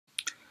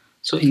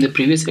So in the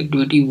previous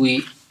activity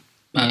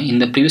in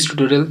the previous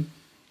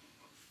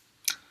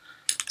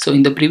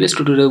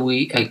tutorial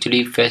we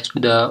actually fetched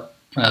the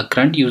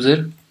current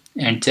user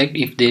and checked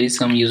if there is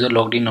some user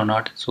logged in or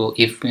not. So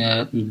if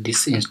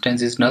this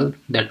instance is null,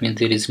 that means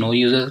there is no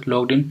user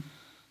logged in.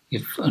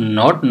 If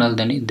not null,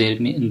 then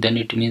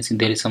it means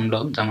there is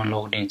someone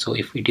logged in. So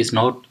if it is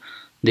not,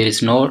 there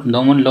is no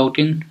one logged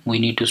in, we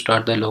need to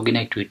start the login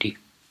activity.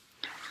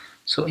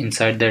 So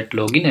inside that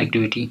login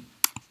activity,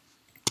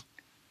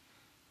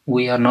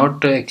 we are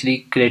not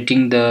actually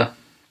creating the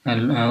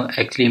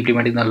actually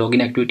implementing the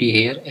login activity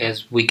here,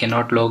 as we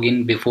cannot log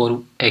in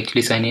before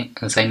actually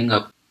signing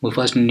up. We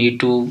first need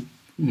to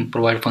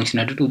provide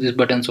functionality to this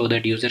button so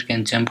that user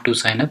can jump to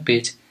sign up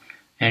page,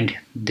 and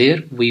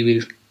there we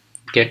will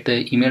get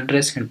the email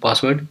address and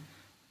password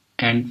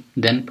and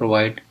then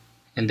provide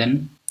and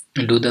then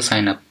do the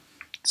sign up.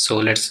 So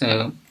let's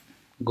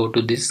go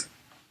to this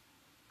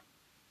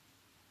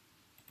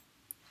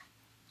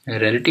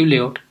relative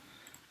layout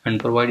and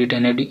provide it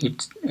an ID.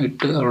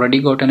 It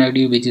already got an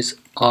ID which is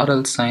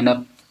RL sign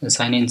up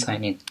sign in.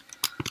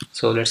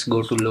 So let's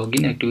go to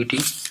login activity,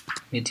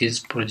 which is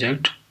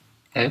project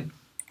app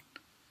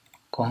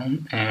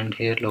com, and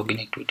here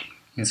login activity.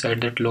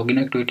 Inside that login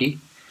activity,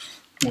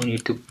 we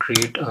need to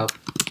create a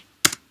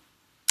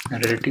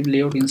relative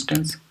layout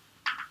instance,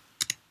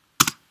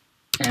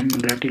 and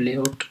relative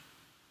layout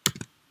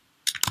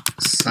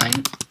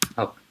sign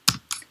up.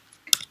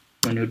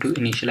 We need to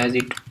initialize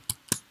it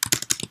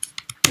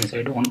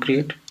inside on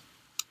create,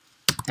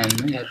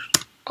 and here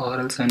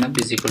RL sign up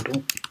is equal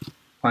to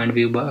find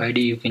view by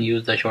ID. You can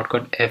use the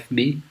shortcut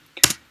FB,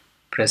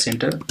 press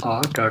enter,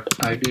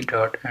 r.id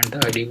and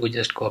the ID we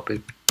just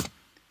copied.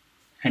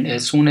 And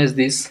as soon as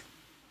this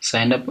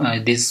sign up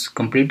this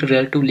complete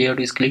relative layout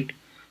is clicked,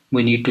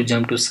 we need to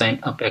jump to sign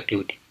up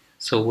activity.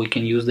 So we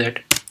can use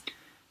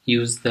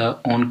the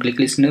on click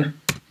listener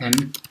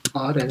and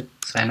rl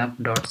sign up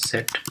dot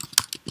set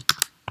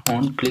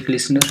on click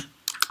listener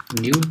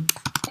new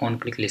on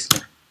click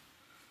listener,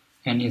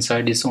 and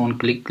inside this on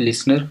click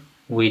listener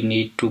we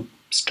need to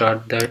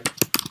start that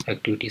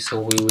activity.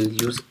 So we will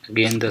use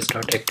again the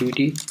start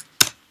activity,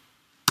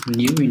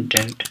 new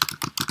intent,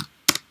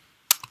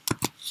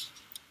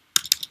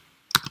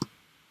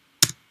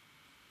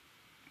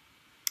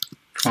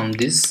 from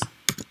this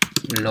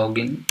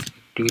login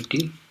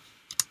activity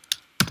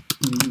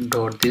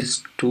dot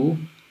this to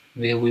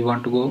where we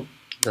want to go,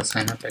 the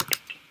sign up activity.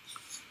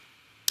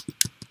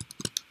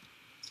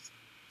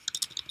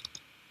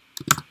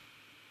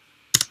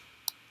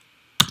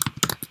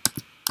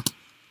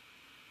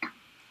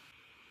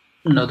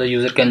 Now the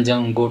user can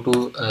go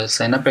to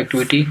sign up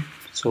activity.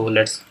 So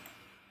let's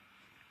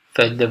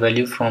fetch the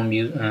value from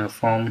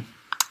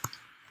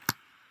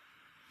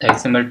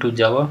XML to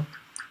Java.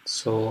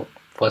 So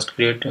first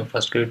create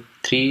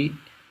 3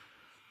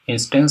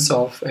 instance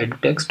of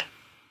edText,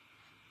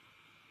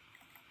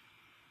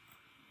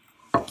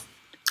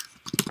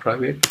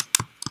 private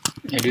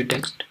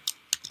edText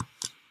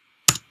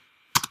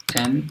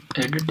and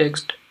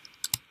edText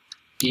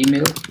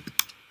email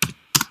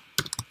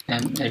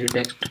and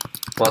edText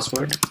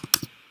password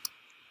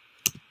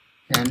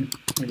and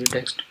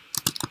edText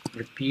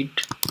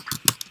repeat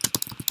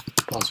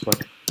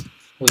password.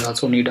 We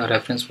also need a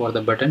reference for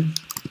the button,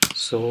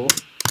 so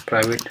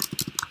private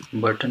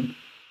button,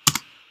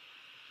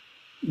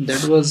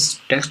 that was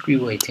text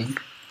view I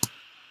think.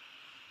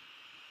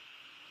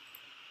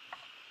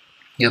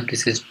 Yep,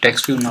 this is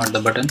text view, not the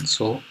button,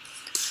 so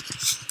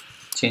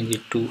change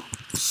it to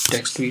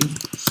text view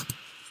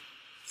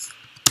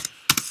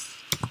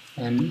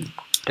and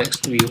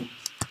text view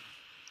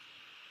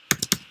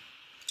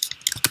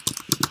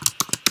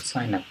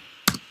sign up.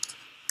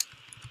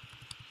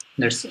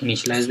 Let's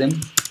initialize them,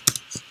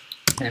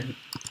 and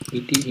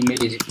et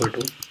email is equal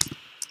to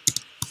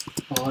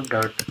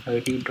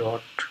r.id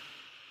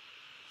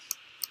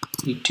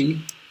et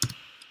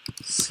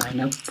sign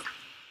up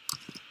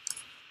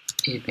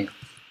email.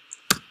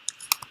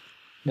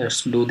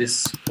 Let's do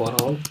this for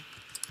all.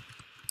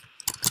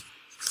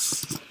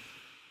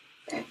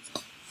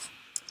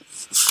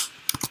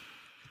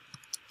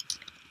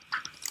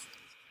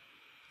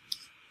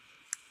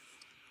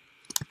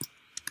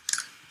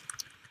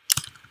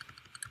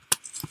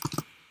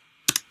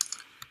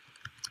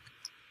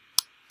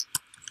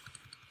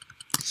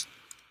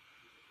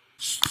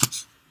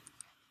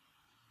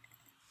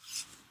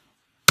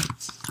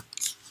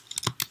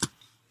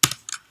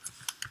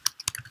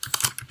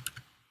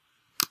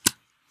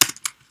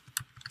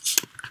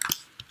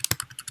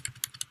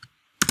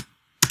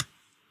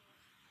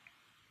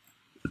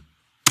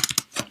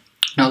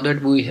 Now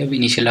that we have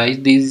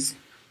initialized these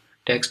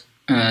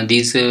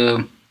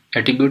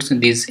attributes in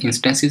these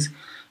instances,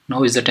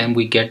 now is the time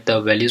we get the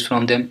values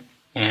from them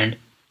and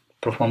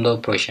perform the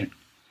operation.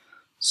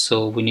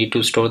 So we need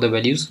to store the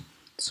values.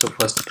 So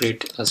first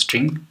create a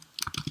string,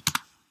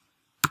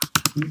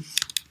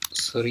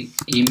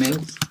 email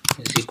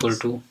is equal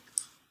to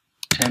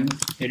m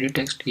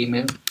edText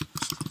email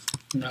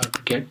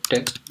dot get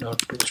text dot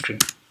to string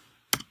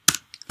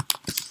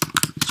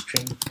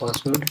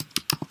password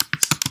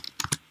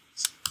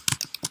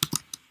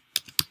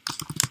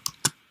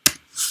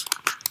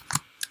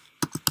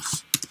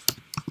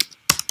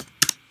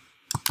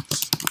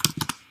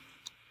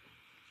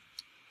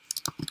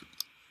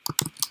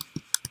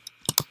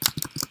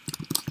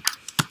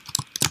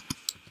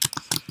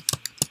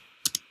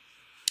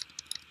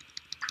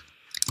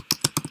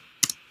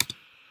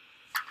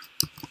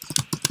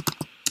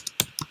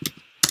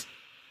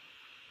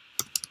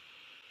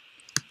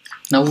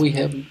Now we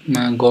have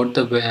got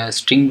the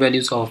string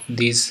values of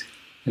these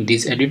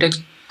edit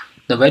text.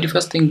 The very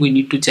first thing we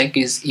need to check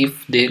is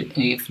if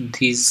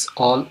these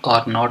all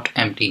are not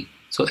empty.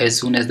 So as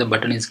soon as the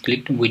button is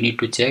clicked, we need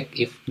to check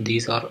if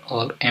these are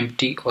all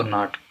empty or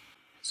not.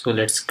 So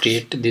let's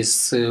create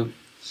this.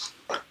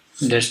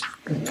 Let's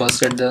first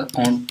set the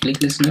on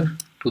click listener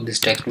to this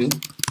text view.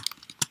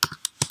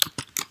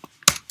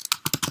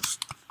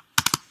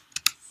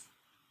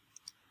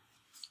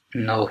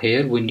 Now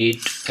here we need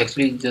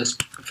actually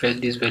just fetch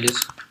these values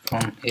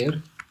from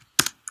here.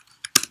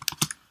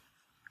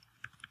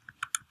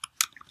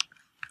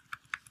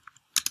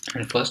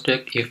 And first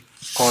check if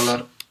all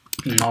are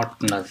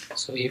not null.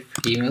 So if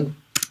email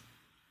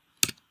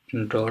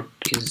dot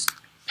is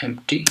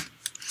empty,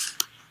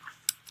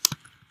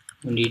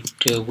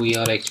 we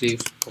are actually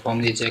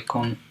performing the check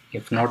on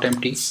if not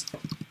empty,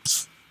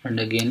 and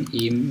again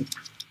email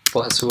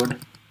password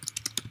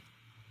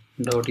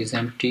dot is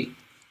empty,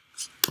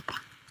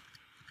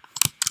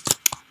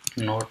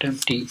 not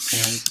empty,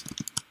 and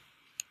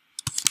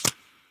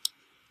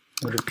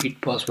repeat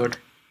password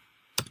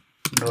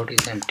dot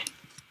is empty.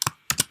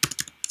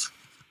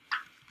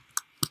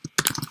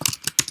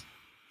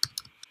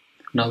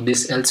 Now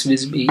this else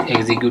will be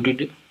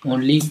executed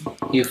only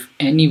if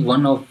any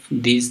one of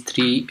these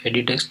three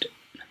edit text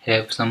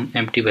have some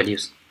empty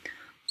values.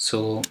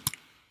 So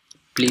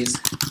please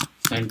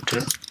enter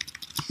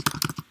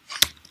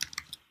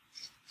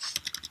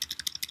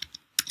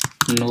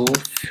no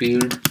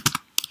field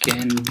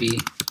can be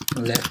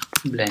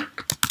left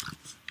blank.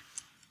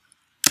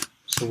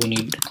 So we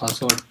need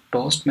also a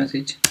toast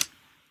message,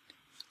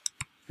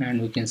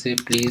 and we can say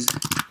please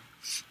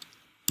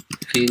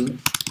fill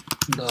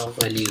the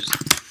values.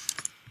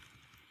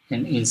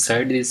 And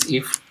inside this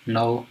if,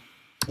 now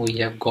we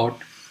have got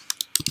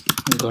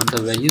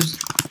the values,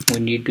 we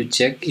need to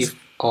check if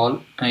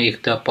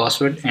the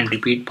password and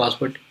repeat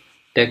password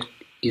text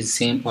is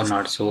same or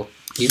not. So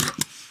if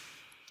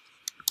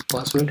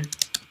password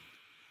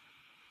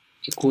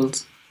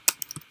equals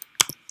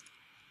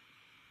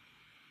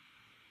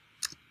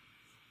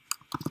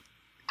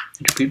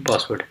repeat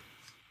password,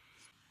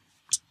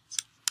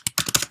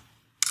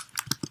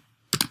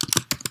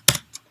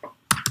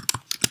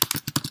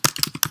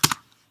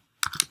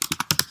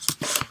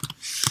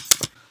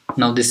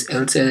 now this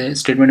else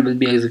statement will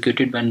be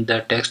executed when the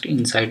text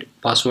inside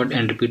password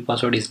and repeat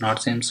password is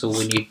not same. So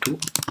we need to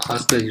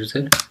ask the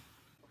user to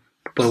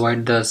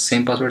provide the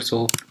same password.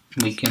 So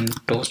we can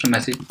toast a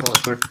message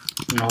password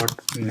not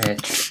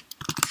matched,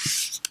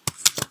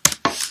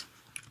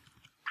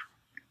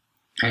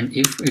 and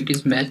if it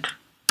is met,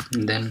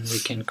 then we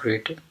can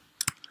create it.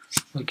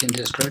 We can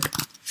just write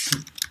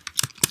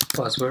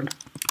password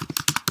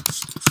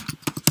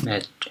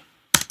matched.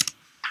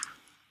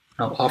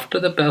 Now after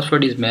the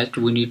password is matched,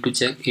 we need to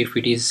check if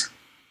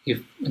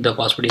the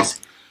password is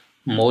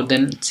more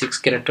than 6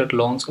 character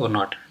long or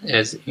not,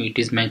 as it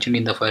is mentioned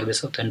in the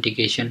Firebase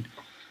Authentication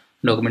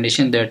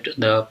documentation that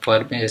the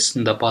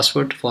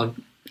password for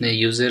the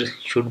user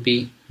should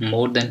be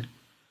more than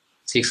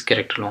 6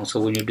 character long. So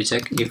we need to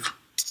check if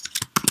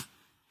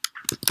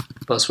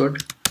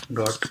password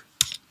dot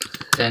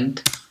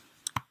length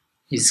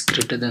is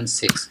greater than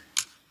 6,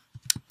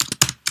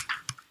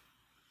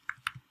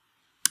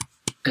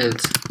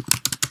 else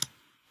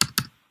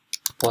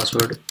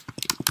password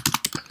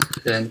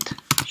length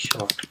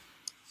short.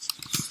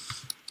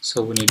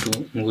 So we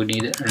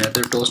need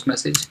another toast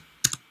message,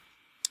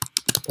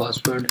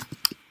 password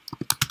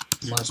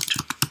must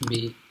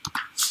be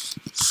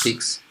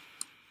 6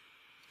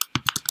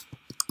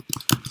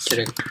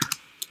 character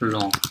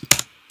long,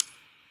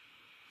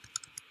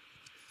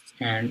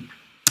 and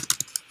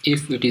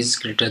if it is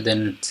greater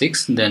than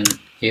 6, then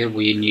here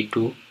we need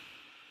to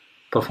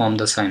perform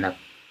the sign up.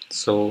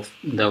 So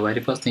the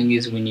very first thing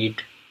is we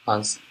need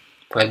as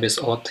Firebase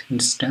Auth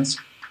instance.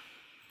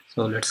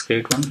 So let's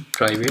create one,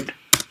 private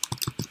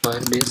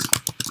Firebase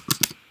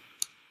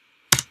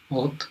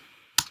Auth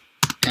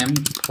m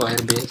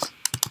Firebase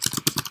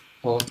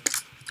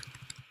Auth,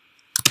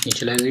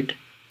 initialize it,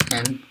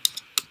 and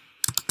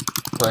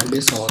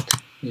Firebase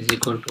Auth is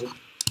equal to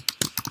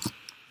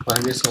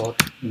Firebase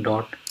Auth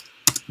dot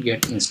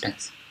get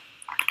instance.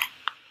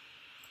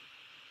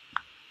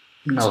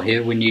 Now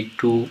here we need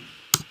to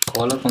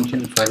call a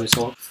function Firebase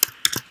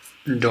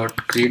Auth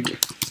dot create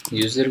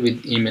user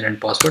with email and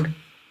password,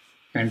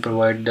 and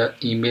provide the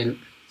email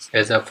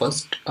as a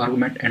first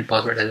argument and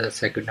password as a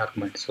second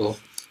argument. So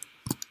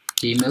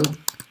email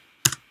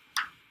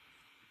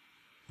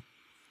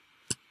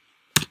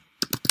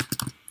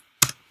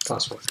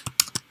password,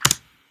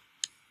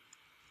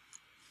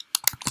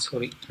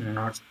 sorry,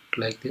 not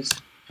like this.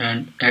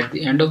 And at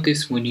the end of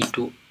this we need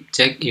to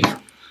check if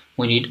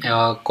we need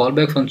a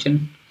callback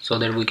function so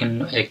that we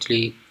can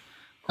actually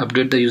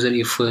update the user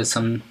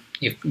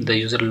if the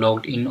user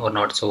logged in or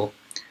not. So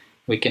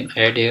we can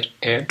add here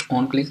add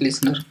on click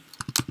listener,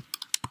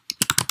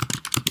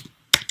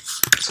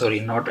 sorry,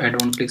 not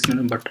add on click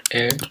listener but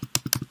add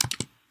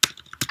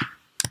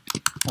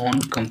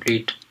on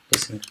complete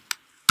listener,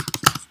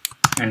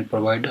 and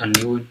provide a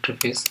new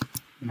interface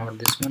not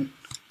this one,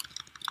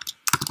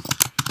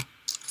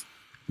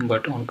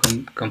 but on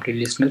complete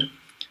listener,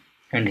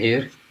 and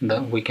here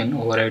we can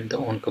override the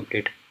on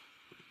complete.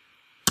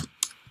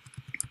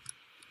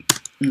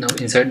 Now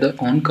inside the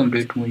on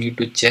complete we need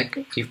to check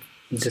if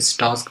this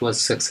task was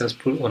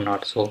successful or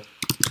not. So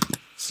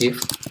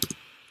if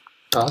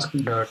task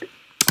dot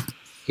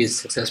is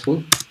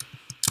successful,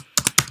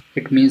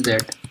 it means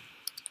that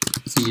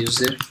the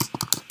user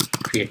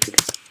created,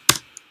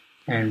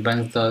 and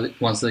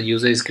once the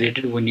user is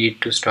created, we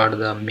need to start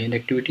the main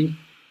activity.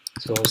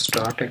 So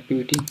start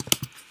activity,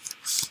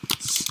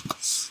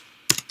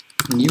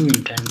 new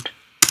intent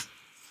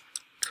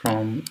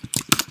from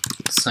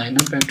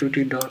signup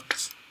activity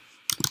dot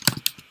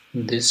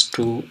this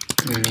to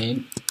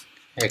main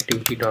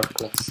activity dot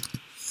class.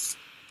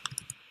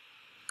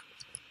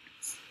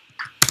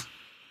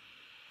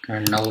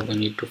 And now we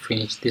need to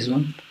finish this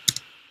one.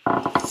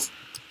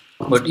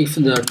 But if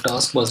the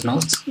task was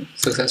not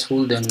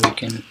successful, then we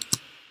can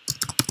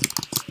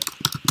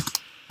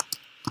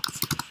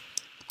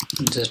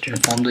just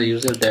inform the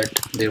user that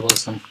there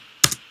was some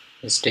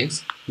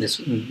mistakes,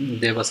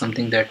 there was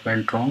something that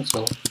went wrong.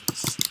 So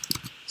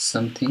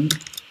something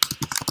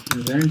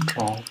went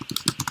wrong,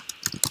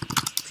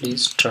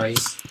 please try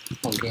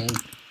again.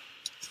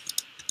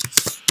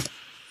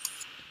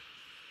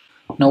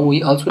 Now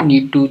we also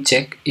need to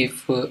check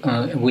if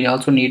we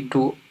also need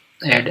to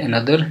add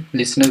another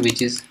listener,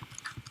 which is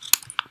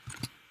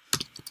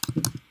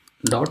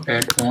dot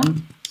add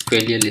on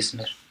failure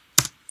listener.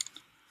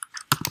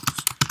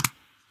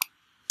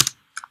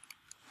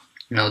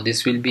 Now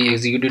this will be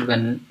executed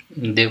when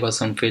there was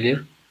some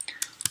failure,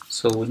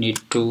 so we need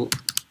to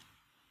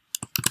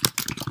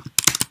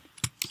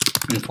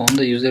inform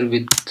the user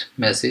with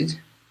message,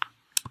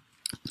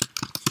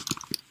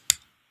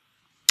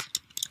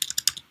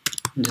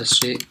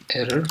 just say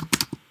error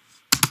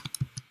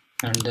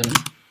and then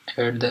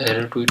add the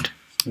error to it,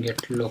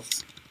 get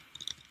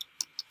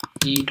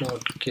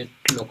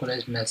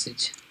localized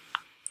message.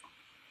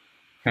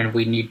 And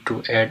we need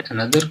to add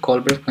another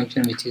callback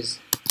function, which is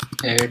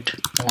add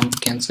on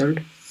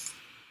cancelled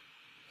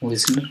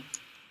listener.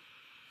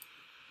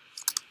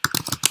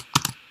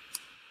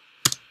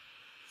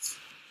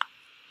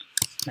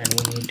 And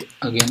we need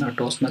again a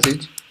toast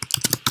message,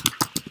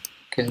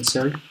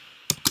 cancelled,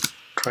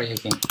 try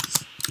again.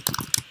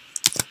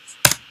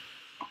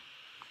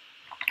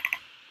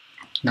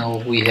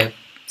 Now we have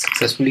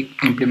successfully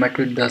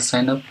implemented the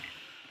sign up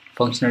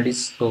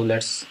functionalities. So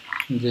let's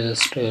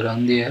just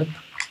run the app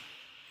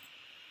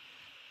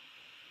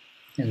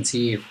and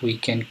see if we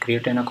can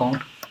create an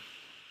account.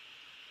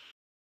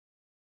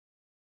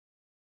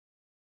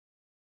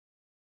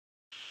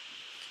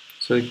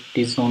 So it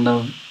is on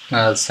the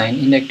sign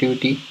in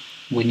activity.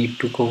 We need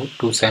to go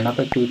to sign up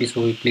activity,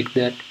 so we click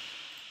that,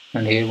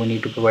 and here we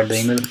need to provide the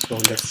email. So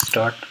let's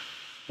start.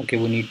 Okay,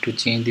 we need to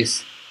change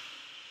this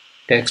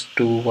text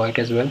to white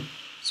as well.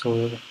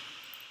 So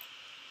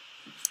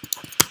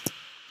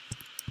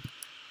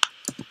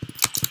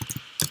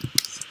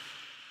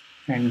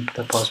and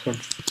the password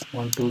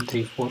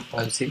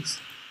 123456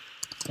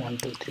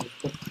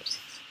 12345.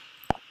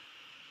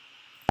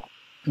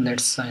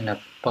 Let's sign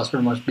up.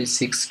 Password must be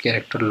 6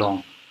 character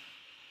long.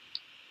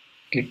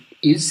 It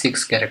is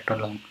 6 character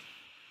long,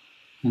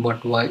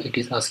 but why it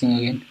is asking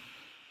again?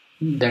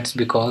 That's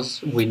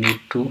because we need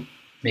to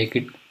make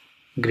it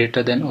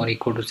greater than or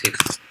equal to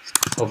 6.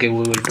 Okay, we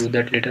will do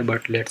that later,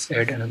 but let's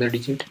add another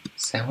digit,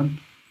 7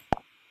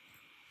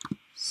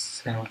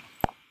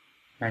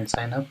 and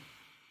sign up.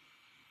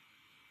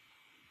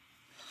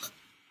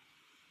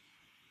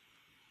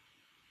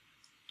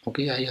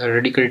 Okay, I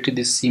already created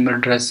this email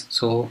address.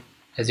 So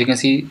as you can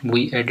see,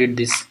 we added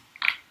this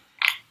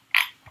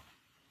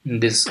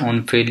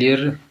on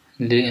failure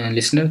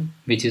listener,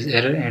 which is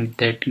error, and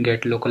that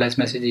get localized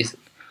message is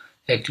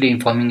actually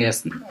informing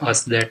us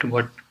that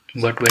what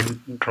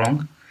went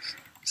wrong.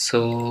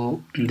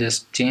 So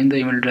just change the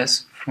email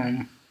address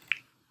from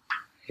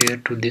here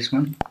to this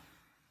one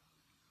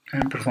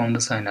and perform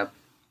the sign up.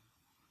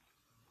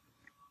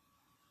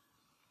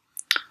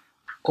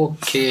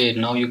 Okay,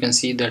 now you can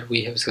see that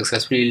we have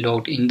successfully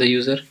logged in the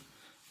user.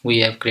 We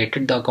have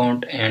created the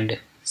account and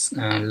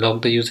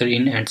logged the user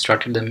in and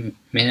started the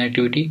main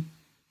activity.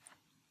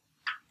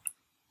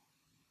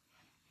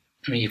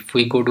 If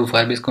we go to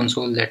Firebase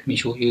console, let me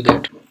show you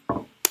that.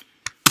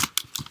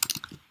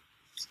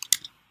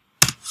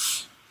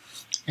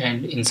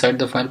 And inside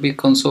the Firebase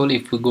console,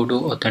 if we go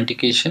to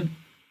authentication,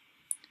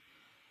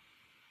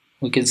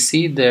 we can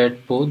see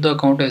that both the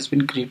account has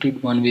been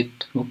created, one with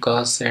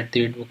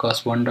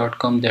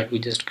lucas@lucas1.com that we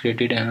just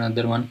created, and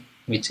another one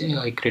which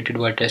I created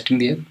while testing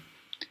the app.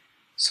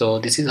 So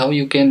this is how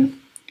you can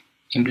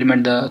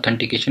implement the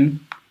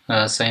authentication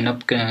sign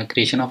up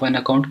creation of an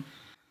account.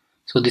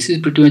 So this is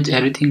pretty much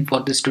everything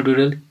for this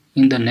tutorial.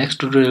 In the next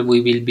tutorial,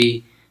 we will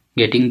be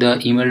getting the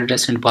email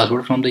address and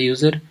password from the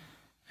user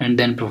and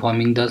then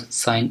performing the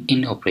sign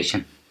in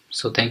operation.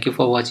 So thank you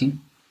for watching.